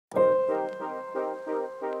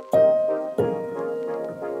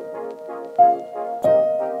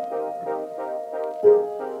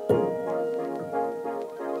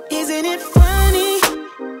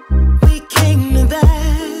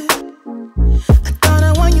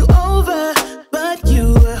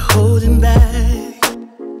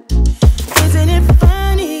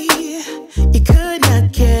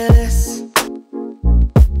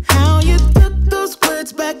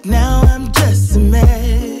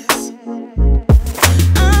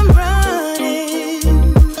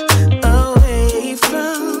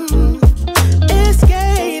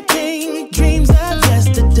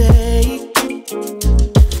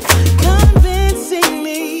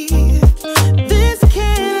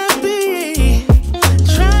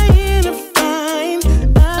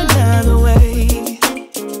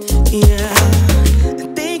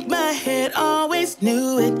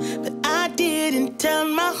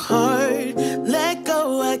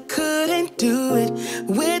couldn't do it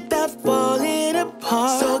without falling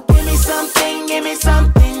apart. So give me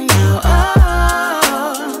something now.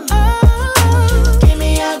 Oh, oh. Give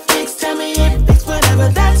me a fix, tell me if it's whatever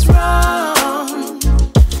that's wrong.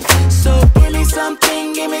 So give me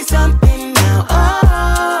something now.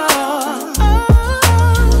 Oh,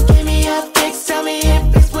 oh. Give me a fix, tell me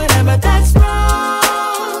if it's whatever that's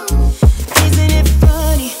wrong. Isn't it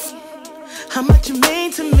funny how much you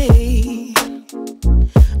mean to me?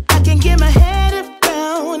 I can't get my head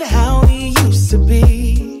around how we used to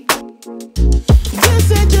be. You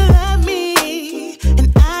said you love me,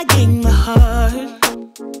 and I gave my heart.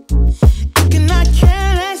 You cannot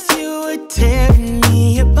care less, you were tearing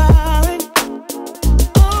me apart.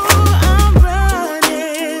 Oh, I'm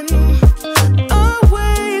running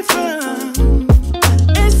away from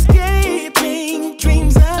escaping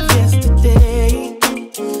dreams of yesterday.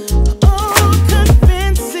 Oh,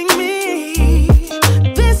 convincing me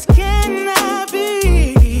this cannot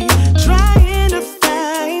be. Trying to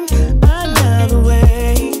find another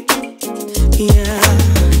way. Yeah,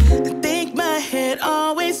 I think my head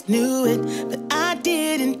always knew it, but I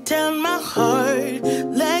didn't tell my heart.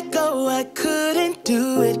 Let go, I couldn't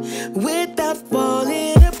do it without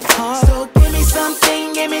falling apart. So give me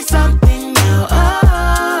something now.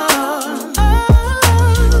 Oh,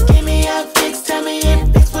 oh. Give me a fix, tell me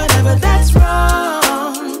if it's whatever that's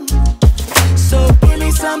wrong. So give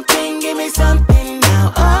me something